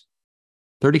hours.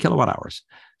 30 kilowatt hours.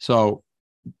 So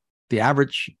the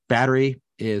average battery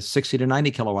is 60 to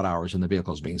 90 kilowatt hours in the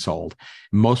vehicles being sold.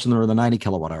 Most of them are in the 90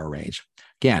 kilowatt hour range.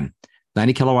 Again,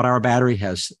 90 kilowatt hour battery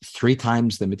has 3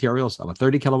 times the materials of a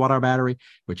 30 kilowatt hour battery,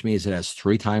 which means it has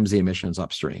 3 times the emissions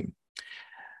upstream.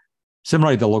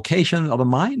 Similarly, the location of the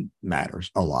mine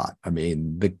matters a lot. I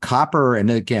mean, the copper,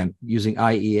 and again, using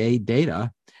IEA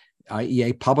data,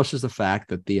 IEA publishes the fact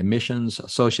that the emissions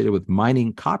associated with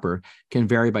mining copper can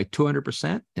vary by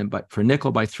 200% and for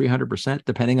nickel by 300%,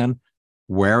 depending on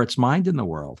where it's mined in the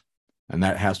world. And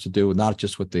that has to do with not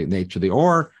just with the nature of the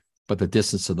ore, but the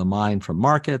distance of the mine from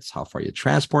markets, how far you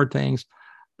transport things,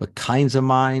 the kinds of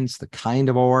mines, the kind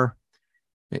of ore.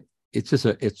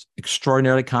 It's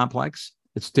extraordinarily complex.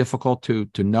 It's difficult to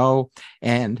know.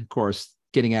 And of course,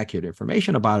 getting accurate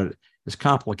information about it is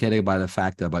complicated by the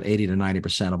fact that about 80 to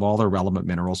 90% of all the relevant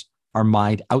minerals are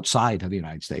mined outside of the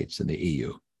United States and the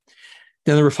EU.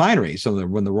 Then the refineries, so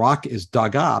when the rock is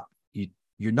dug up,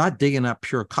 you're not digging up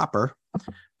pure copper.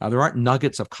 There aren't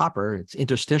nuggets of copper. It's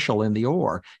interstitial in the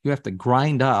ore. You have to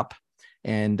grind up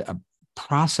and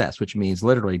process, which means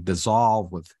literally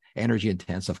dissolve with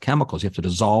energy-intensive chemicals. You have to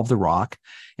dissolve the rock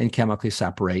and chemically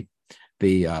separate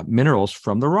the minerals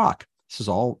from the rock. This is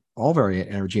all very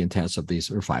energy-intensive, these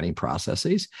refining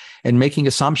processes, and making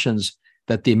assumptions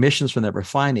that the emissions from that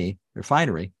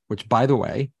refinery, which, by the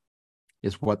way,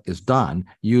 is what is done,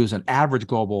 use an average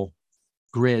global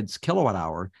grids kilowatt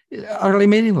hour is utterly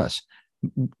meaningless.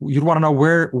 You'd want to know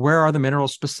where are the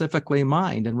minerals specifically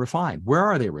mined and refined? Where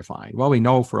are they refined? Well, we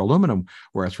know for aluminum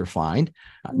where it's refined,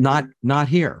 not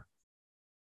here,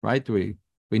 right? We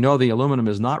know the aluminum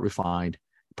is not refined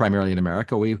primarily in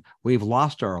America. We've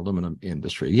lost our aluminum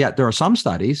industry. Yet there are some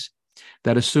studies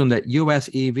that assume that U.S.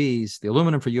 EVs, the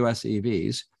aluminum for U.S.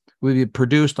 EVs, will be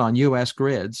produced on U.S.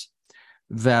 grids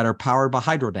that are powered by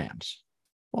hydro dams.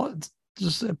 Well, it's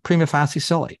just prima facie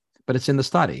silly, but it's in the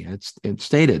study. It's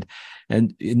stated.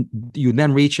 And you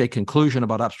then reach a conclusion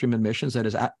about upstream emissions that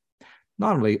is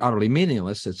not only utterly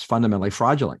meaningless, it's fundamentally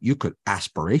fraudulent. You could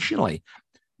aspirationally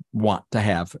want to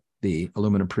have the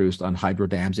aluminum produced on hydro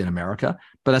dams in America,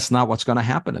 but that's not what's going to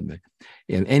happen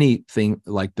in anything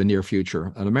like the near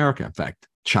future in America. In fact,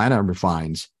 China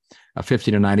refines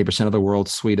 50 to 90% of the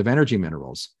world's suite of energy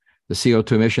minerals. The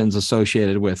CO2 emissions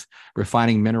associated with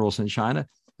refining minerals in China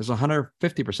is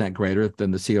 150% greater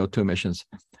than the CO2 emissions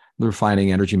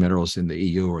refining energy minerals in the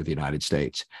EU or the United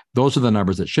States. Those are the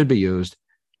numbers that should be used.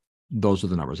 Those are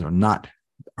the numbers that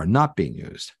are not being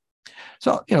used.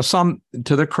 So, some,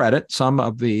 to their credit, some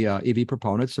of the EV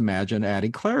proponents imagine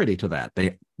adding clarity to that.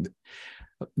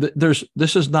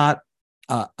 This is not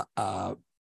a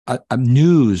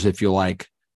news, if you like,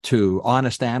 to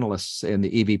honest analysts in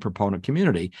the EV proponent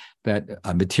community that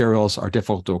materials are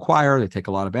difficult to acquire. They take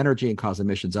a lot of energy and cause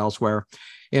emissions elsewhere.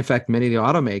 In fact, many of the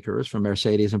automakers, from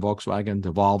Mercedes and Volkswagen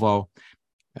to Volvo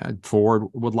and Ford,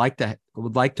 would like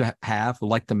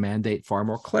to mandate far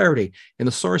more clarity in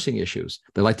the sourcing issues.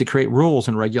 They like to create rules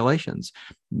and regulations.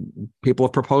 People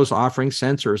have proposed offering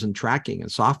sensors and tracking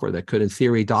and software that could, in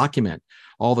theory, document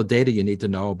all the data you need to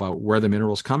know about where the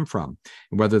minerals come from,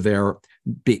 and whether they're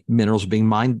minerals being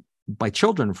mined by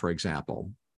children, for example,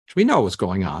 which we know is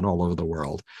going on all over the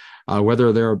world.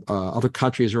 Whether there are other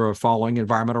countries who are following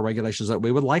environmental regulations that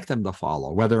we would like them to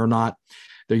follow, whether or not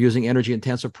they're using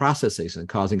energy-intensive processes and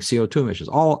causing CO2 emissions.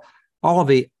 All of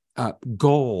the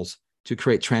goals to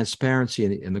create transparency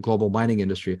in the global mining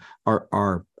industry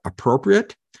are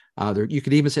appropriate. You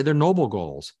could even say they're noble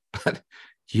goals, but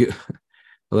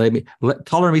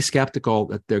color me skeptical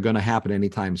that they're going to happen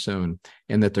anytime soon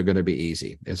and that they're going to be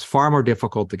easy. It's far more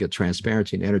difficult to get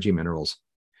transparency in energy minerals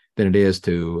than it is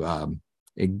to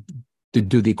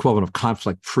do the equivalent of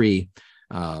conflict-free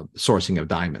sourcing of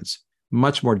diamonds.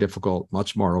 Much more difficult,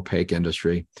 much more opaque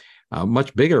industry,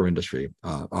 much bigger industry,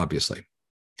 obviously.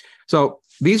 So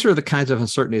these are the kinds of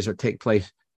uncertainties that take place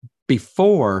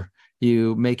before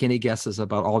you make any guesses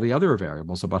about all the other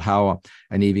variables about how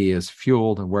an EV is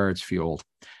fueled and where it's fueled.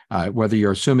 Whether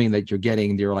you're assuming that you're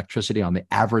getting your electricity on the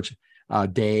average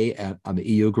day on the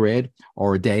EU grid,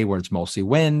 or a day where it's mostly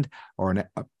wind, or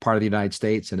a part of the United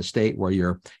States in a state where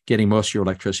you're getting most of your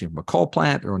electricity from a coal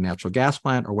plant or a natural gas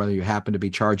plant, or whether you happen to be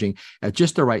charging at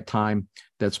just the right time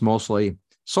that's mostly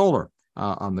solar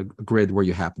on the grid where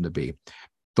you happen to be.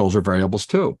 Those are variables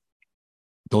too.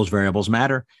 Those variables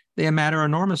matter. They matter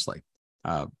enormously.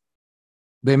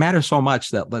 They matter so much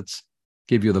that let's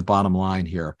give you the bottom line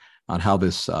here on how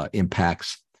this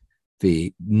impacts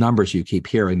the numbers you keep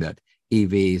hearing that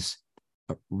EVs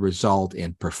result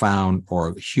in profound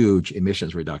or huge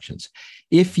emissions reductions.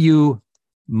 If you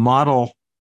model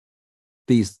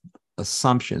these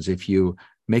assumptions, if you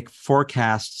make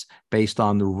forecasts based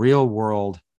on the real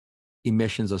world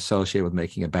emissions associated with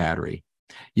making a battery,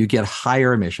 you get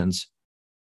higher emissions,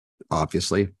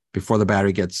 obviously, before the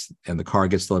battery and the car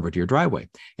gets delivered to your driveway.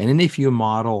 And then if you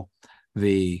model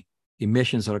the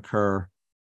emissions that occur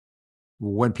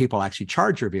when people actually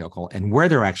charge your vehicle and where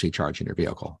they're actually charging your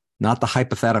vehicle, not the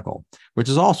hypothetical, which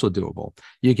is also doable.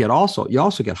 You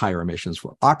also get higher emissions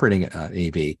for operating an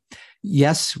EV.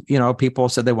 Yes, people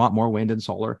said they want more wind and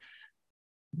solar.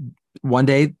 One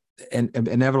day, and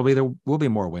inevitably, there will be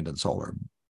more wind and solar.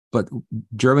 But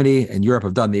Germany and Europe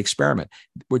have done the experiment.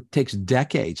 It takes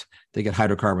decades to get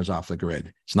hydrocarbons off the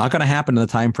grid. It's not going to happen in the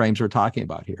time frames we're talking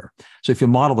about here. So if you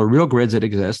model the real grids that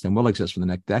exist and will exist for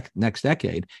the next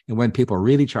decade, and when people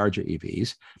really charge their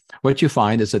EVs, what you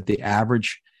find is that the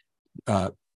average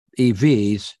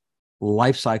EV's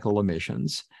life cycle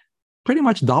emissions pretty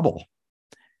much double.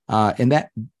 And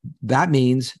that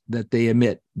means that they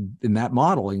emit, in that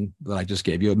modeling that I just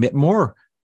gave you, emit more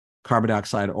carbon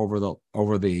dioxide over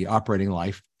the operating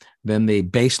life than the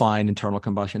baseline internal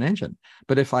combustion engine.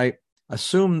 But if I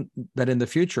assume that in the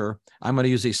future, I'm going to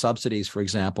use these subsidies, for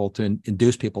example, to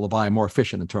induce people to buy more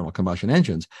efficient internal combustion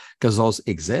engines, because those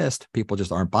exist, people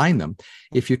just aren't buying them.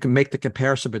 If you can make the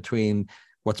comparison between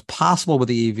what's possible with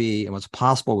the EV and what's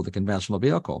possible with the conventional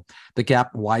vehicle, the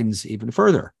gap widens even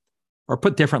further. Or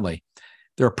put differently,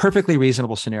 there are perfectly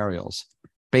reasonable scenarios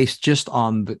based just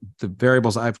on the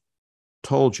variables I've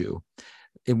told you,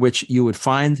 in which you would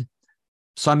find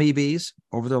some EVs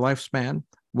over their lifespan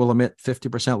will emit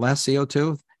 50% less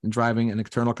CO2 than driving an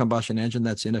internal combustion engine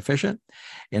that's inefficient.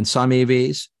 And some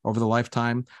EVs over the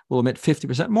lifetime will emit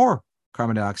 50% more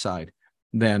carbon dioxide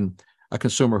than a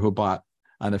consumer who bought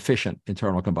an efficient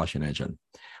internal combustion engine.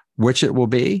 Which it will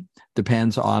be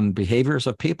depends on behaviors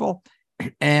of people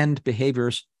and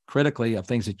behaviors critically of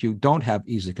things that you don't have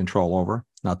easy control over,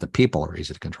 not that people are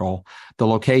easy to control, the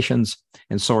locations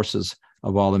and sources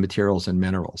of all the materials and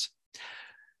minerals.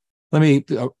 Let me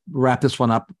wrap this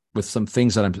one up with some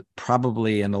things that I'm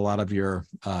probably in a lot of your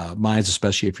minds,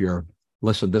 especially if you're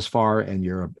listened this far and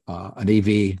you're an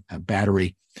EV, a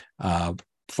battery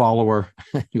follower,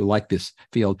 you like this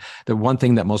field. The one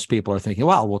thing that most people are thinking,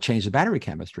 well, we'll change the battery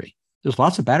chemistry. There's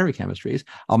lots of battery chemistries.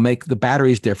 I'll make the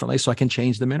batteries differently so I can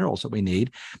change the minerals that we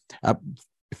need.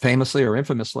 Famously or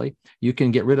infamously, you can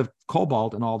get rid of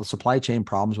cobalt and all the supply chain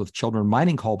problems with children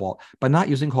mining cobalt by not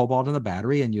using cobalt in the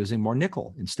battery and using more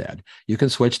nickel instead. You can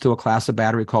switch to a class of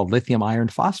battery called lithium iron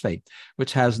phosphate,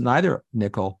 which has neither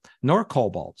nickel nor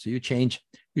cobalt. So you change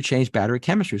battery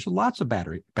chemistries. There's lots of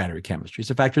battery chemistries.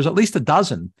 In fact, there's at least a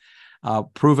dozen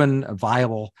proven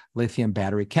viable lithium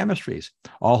battery chemistries.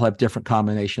 All have different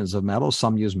combinations of metals.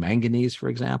 Some use manganese, for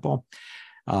example.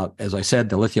 As I said,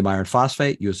 the lithium iron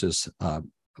phosphate uses a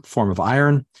form of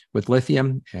iron with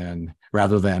lithium, and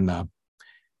rather than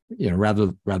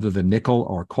nickel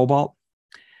or cobalt.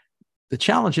 The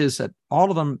challenge is that all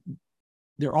of them,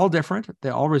 they're all different. They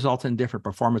all result in different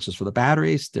performances for the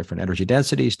batteries, different energy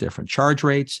densities, different charge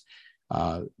rates.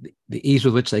 The ease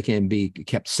with which they can be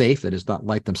kept safe, that is, not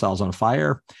light themselves on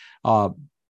fire. But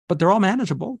they're all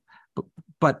manageable.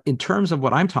 But in terms of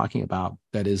what I'm talking about,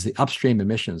 that is the upstream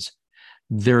emissions,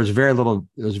 there's very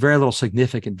little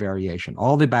significant variation.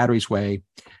 All the batteries weigh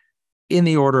in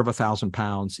the order of 1,000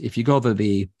 pounds. If you go to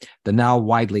the now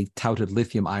widely touted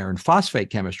lithium iron phosphate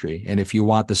chemistry, and if you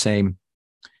want the same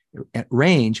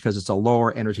range because it's a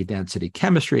lower energy density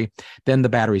chemistry, then the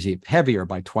battery's heavier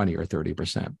by 20 or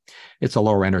 30%. It's a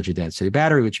lower energy density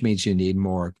battery, which means you need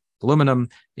more aluminum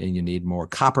and you need more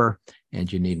copper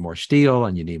and you need more steel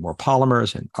and you need more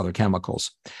polymers and other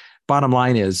chemicals. Bottom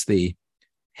line is the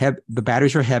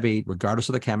batteries are heavy regardless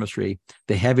of the chemistry.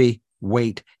 The heavy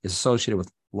weight is associated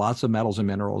with lots of metals and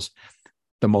minerals.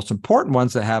 The most important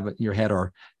ones that have in your head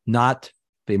are not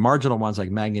the marginal ones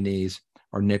like manganese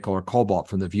or nickel or cobalt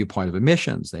from the viewpoint of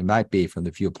emissions. They might be from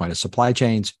the viewpoint of supply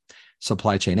chains,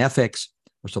 supply chain ethics,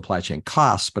 or supply chain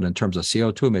costs. But in terms of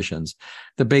CO2 emissions,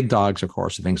 the big dogs, of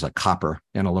course, are things like copper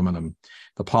and aluminum,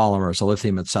 the polymers, the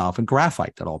lithium itself, and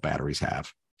graphite that all batteries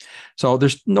have. So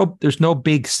there's no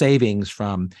big savings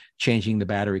from changing the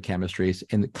battery chemistries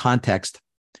in the context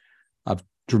of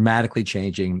dramatically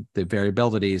changing the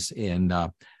variabilities in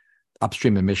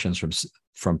upstream emissions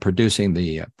from producing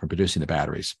the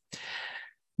batteries.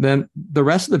 Then the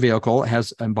rest of the vehicle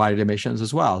has embodied emissions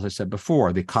as well. As I said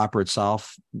before, the copper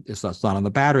itself is not on the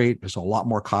battery. There's a lot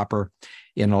more copper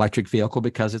in an electric vehicle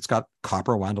because it's got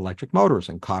copper wound electric motors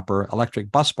and copper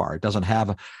electric bus bar. It doesn't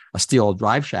have a steel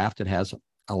drive shaft. It has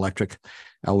electric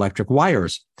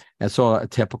wires. And so a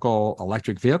typical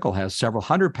electric vehicle has several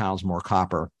hundred pounds more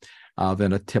copper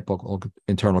than a typical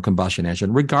internal combustion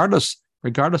engine, regardless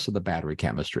of the battery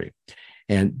chemistry.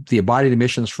 And the embodied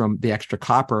emissions from the extra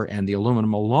copper and the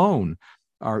aluminum alone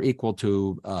are equal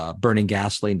to burning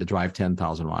gasoline to drive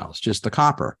 10,000 miles, just the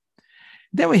copper.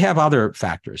 Then we have other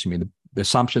factors. I mean, the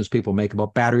assumptions people make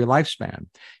about battery lifespan.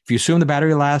 If you assume the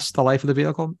battery lasts the life of the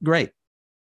vehicle, great.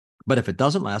 But if it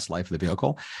doesn't last the life of the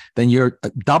vehicle, then you're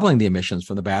doubling the emissions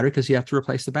from the battery because you have to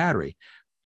replace the battery.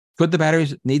 Could the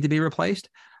batteries need to be replaced?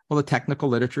 Well, the technical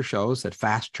literature shows that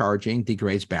fast charging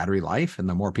degrades battery life. And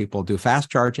the more people do fast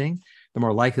charging, the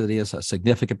more likely it is a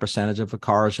significant percentage of the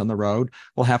cars on the road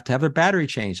will have to have their battery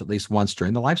changed at least once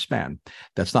during the lifespan.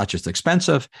 That's not just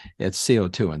expensive, it's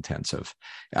CO2 intensive.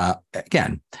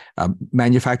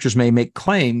 Manufacturers may make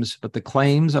claims, but the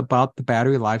claims about the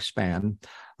battery lifespan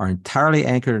are entirely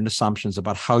anchored in assumptions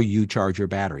about how you charge your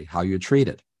battery, how you treat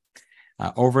it.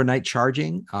 Overnight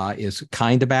charging is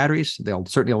kind to batteries. They'll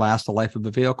certainly last the life of the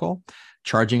vehicle.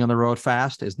 Charging on the road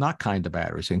fast is not kind to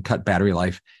batteries and cut battery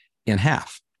life in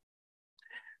half.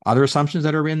 Other assumptions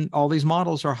that are in all these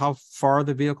models are how far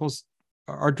the vehicles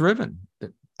are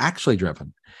actually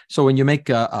driven. So when you make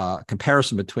a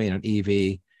comparison between an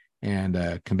EV and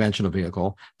a conventional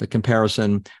vehicle, the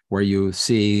comparison where you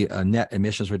see net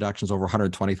emissions reductions over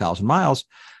 120,000 miles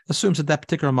assumes that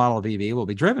particular model of EV will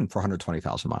be driven for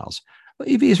 120,000 miles. Well,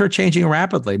 EVs are changing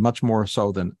rapidly, much more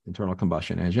so than internal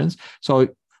combustion engines. So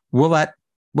will that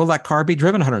will that car be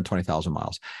driven 120,000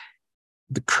 miles?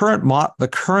 The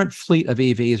current fleet of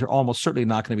EVs are almost certainly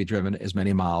not going to be driven as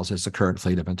many miles as the current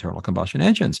fleet of internal combustion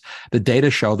engines. The data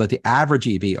show that the average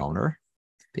EV owner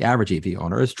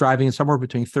is driving somewhere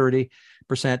between 30%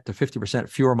 to 50%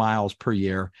 fewer miles per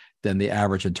year than the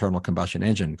average internal combustion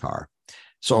engine car.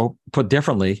 So put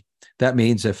differently, that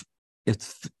means if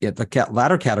the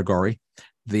latter category,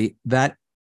 that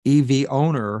EV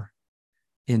owner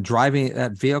in driving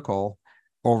that vehicle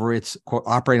over its quote,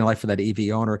 operating life for that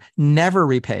EV owner never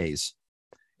repays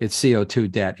its CO2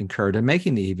 debt incurred in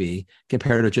making the EV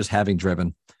compared to just having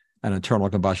driven an internal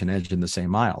combustion engine the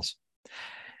same miles.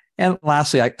 And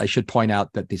lastly, I should point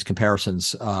out that these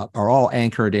comparisons are all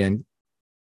anchored in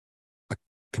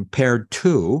compared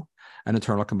to an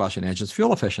internal combustion engine's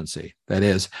fuel efficiency. That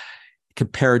is,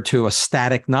 compared to a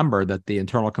static number that the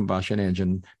internal combustion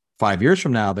engine 5 years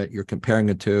from now that you're comparing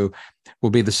it to will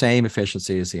be the same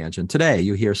efficiency as the engine today.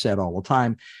 You hear said all the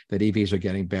time that EVs are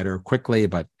getting better quickly,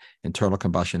 but internal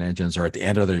combustion engines are at the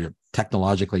end of their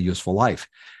technologically useful life.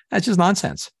 That's just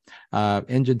nonsense.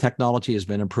 Engine technology has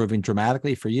been improving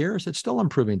dramatically for years. It's still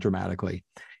improving dramatically.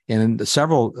 In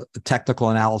several technical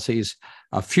analyses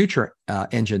of future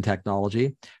engine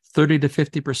technology, 30 to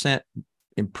 50%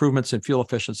 improvements in fuel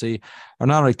efficiency are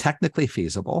not only technically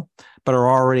feasible, but are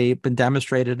already been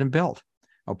demonstrated and built.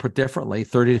 I'll put differently,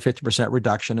 30 to 50%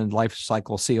 reduction in life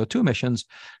cycle CO2 emissions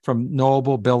from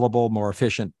knowable, billable, more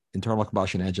efficient internal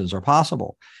combustion engines are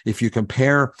possible. If you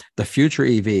compare the future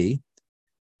EV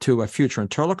to a future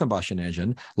internal combustion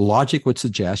engine, logic would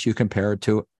suggest you compare it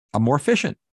to a more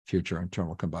efficient future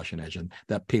internal combustion engine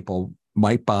that people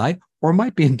might buy or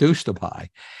might be induced to buy.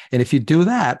 And if you do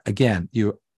that, again,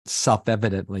 you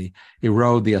self-evidently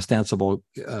erode the ostensible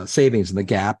savings in the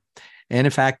gap. And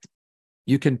in fact,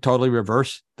 you can totally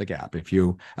reverse the gap. If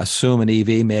you assume an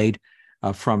EV made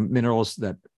from minerals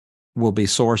that will be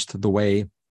sourced the way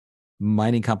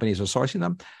mining companies are sourcing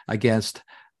them against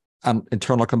an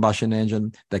internal combustion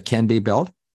engine that can be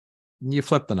built, you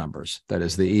flip the numbers. That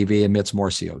is, the EV emits more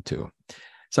CO2.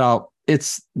 So it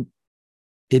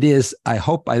is, I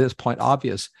hope by this point,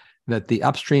 obvious that the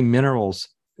upstream minerals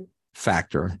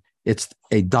factor, it's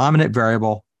a dominant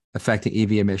variable affecting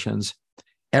EV emissions.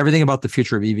 Everything about the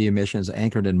future of EV emissions is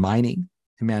anchored in mining,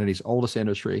 humanity's oldest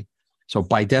industry. So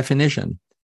by definition,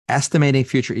 estimating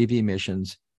future EV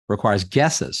emissions requires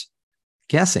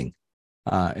guessing,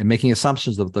 and making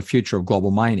assumptions of the future of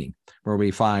global mining, where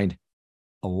we find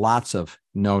lots of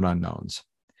known unknowns.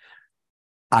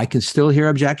 I can still hear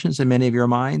objections in many of your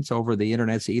minds over the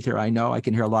internet's ether. I know I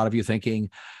can hear a lot of you thinking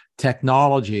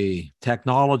technology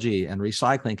and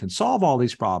recycling can solve all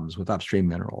these problems with upstream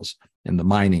minerals and the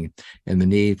mining and the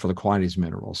need for the quantities of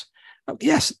minerals.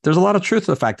 Yes, there's a lot of truth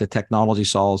to the fact that technology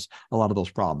solves a lot of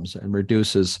those problems and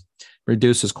reduces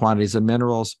quantities of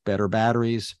minerals, better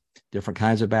batteries, different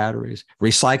kinds of batteries.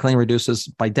 Recycling reduces,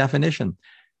 by definition,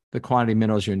 the quantity of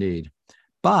minerals you need.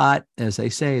 But as they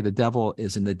say, the devil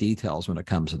is in the details when it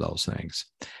comes to those things.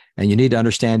 And you need to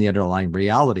understand the underlying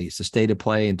realities, the state of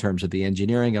play in terms of the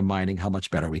engineering of mining, how much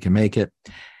better we can make it,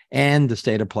 and the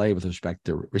state of play with respect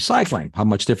to recycling, how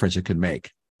much difference it could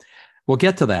make. We'll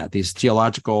get to that, these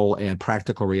geological and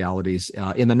practical realities,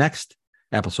 in the next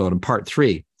episode, in part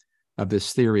 3 of this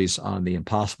series on the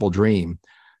impossible dream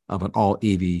of an all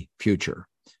EV future.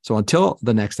 So until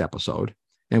the next episode,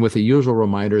 and with the usual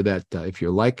reminder that if you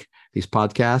like these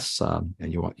podcasts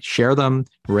and you want to share them,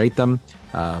 rate them,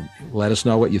 let us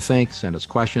know what you think, send us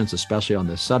questions, especially on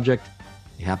this subject.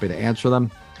 Be happy to answer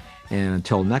them. And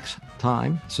until next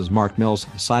time, this is Mark Mills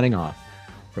signing off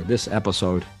for this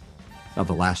episode of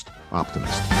The Last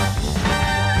Optimist.